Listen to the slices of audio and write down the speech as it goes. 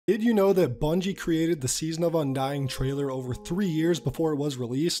Did you know that Bungie created the Season of Undying trailer over 3 years before it was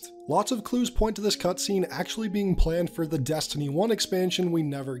released? Lots of clues point to this cutscene actually being planned for the Destiny 1 expansion we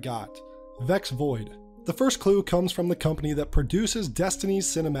never got, Vex Void. The first clue comes from the company that produces Destiny's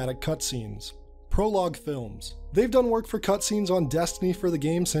cinematic cutscenes, Prologue Films. They've done work for cutscenes on Destiny for the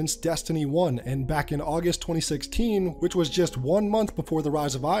game since Destiny 1, and back in August 2016, which was just 1 month before the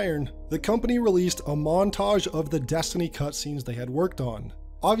Rise of Iron, the company released a montage of the Destiny cutscenes they had worked on.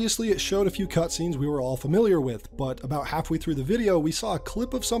 Obviously, it showed a few cutscenes we were all familiar with, but about halfway through the video, we saw a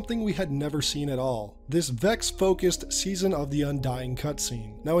clip of something we had never seen at all. This Vex-focused Season of the Undying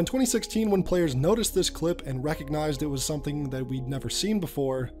cutscene. Now in 2016, when players noticed this clip and recognized it was something that we'd never seen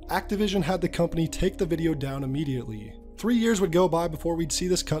before, Activision had the company take the video down immediately. 3 years would go by before we'd see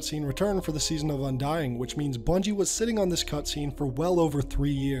this cutscene return for the Season of Undying, which means Bungie was sitting on this cutscene for well over 3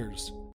 years.